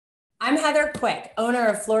I'm Heather Quick, owner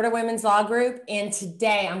of Florida Women's Law Group, and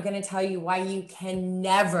today I'm going to tell you why you can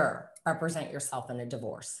never represent yourself in a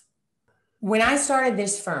divorce. When I started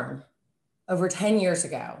this firm over 10 years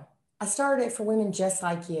ago, I started it for women just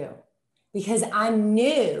like you because I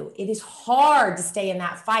knew it is hard to stay in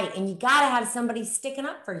that fight and you got to have somebody sticking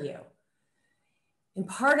up for you. And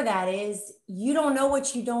part of that is you don't know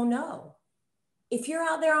what you don't know. If you're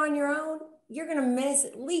out there on your own, you're going to miss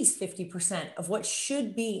at least 50% of what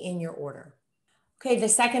should be in your order. Okay, the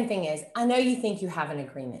second thing is, I know you think you have an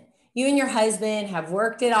agreement. You and your husband have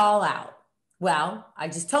worked it all out. Well, I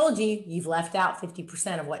just told you, you've left out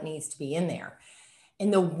 50% of what needs to be in there.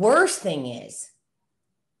 And the worst thing is,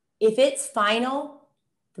 if it's final,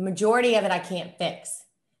 the majority of it I can't fix.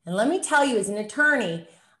 And let me tell you, as an attorney,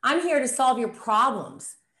 I'm here to solve your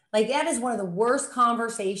problems. Like that is one of the worst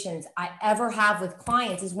conversations I ever have with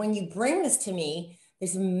clients is when you bring this to me,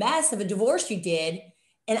 this mess of a divorce you did,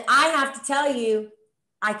 and I have to tell you,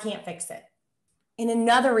 I can't fix it. And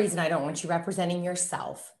another reason I don't want you representing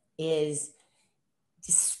yourself is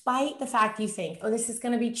despite the fact you think, oh, this is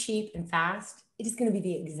going to be cheap and fast, it is going to be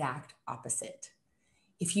the exact opposite.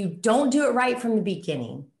 If you don't do it right from the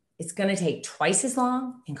beginning, it's going to take twice as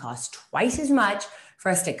long and cost twice as much for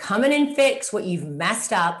us to come in and fix what you've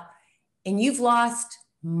messed up, and you've lost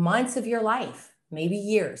months of your life, maybe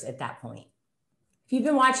years at that point. If you've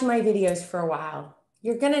been watching my videos for a while,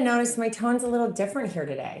 you're going to notice my tone's a little different here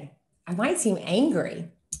today. I might seem angry,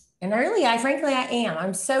 and frankly, I am.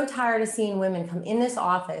 I'm so tired of seeing women come in this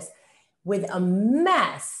office with a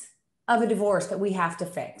mess of a divorce that we have to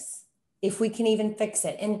fix, if we can even fix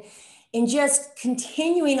it. And just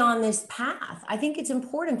continuing on this path, I think it's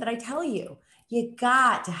important that I tell you, you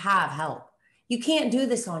got to have help. You can't do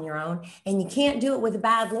this on your own, and you can't do it with a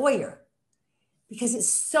bad lawyer because it's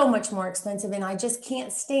so much more expensive. And I just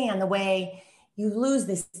can't stand the way you lose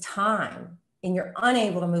this time and you're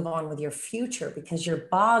unable to move on with your future because you're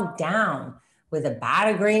bogged down with a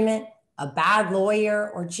bad agreement, a bad lawyer,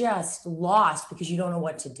 or just lost because you don't know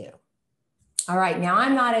what to do. All right, now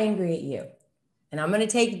I'm not angry at you. And I'm going to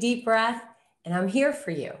take a deep breath, and I'm here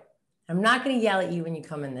for you. I'm not going to yell at you when you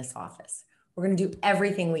come in this office. We're going to do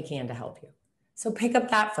everything we can to help you. So pick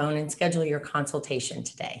up that phone and schedule your consultation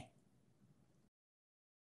today.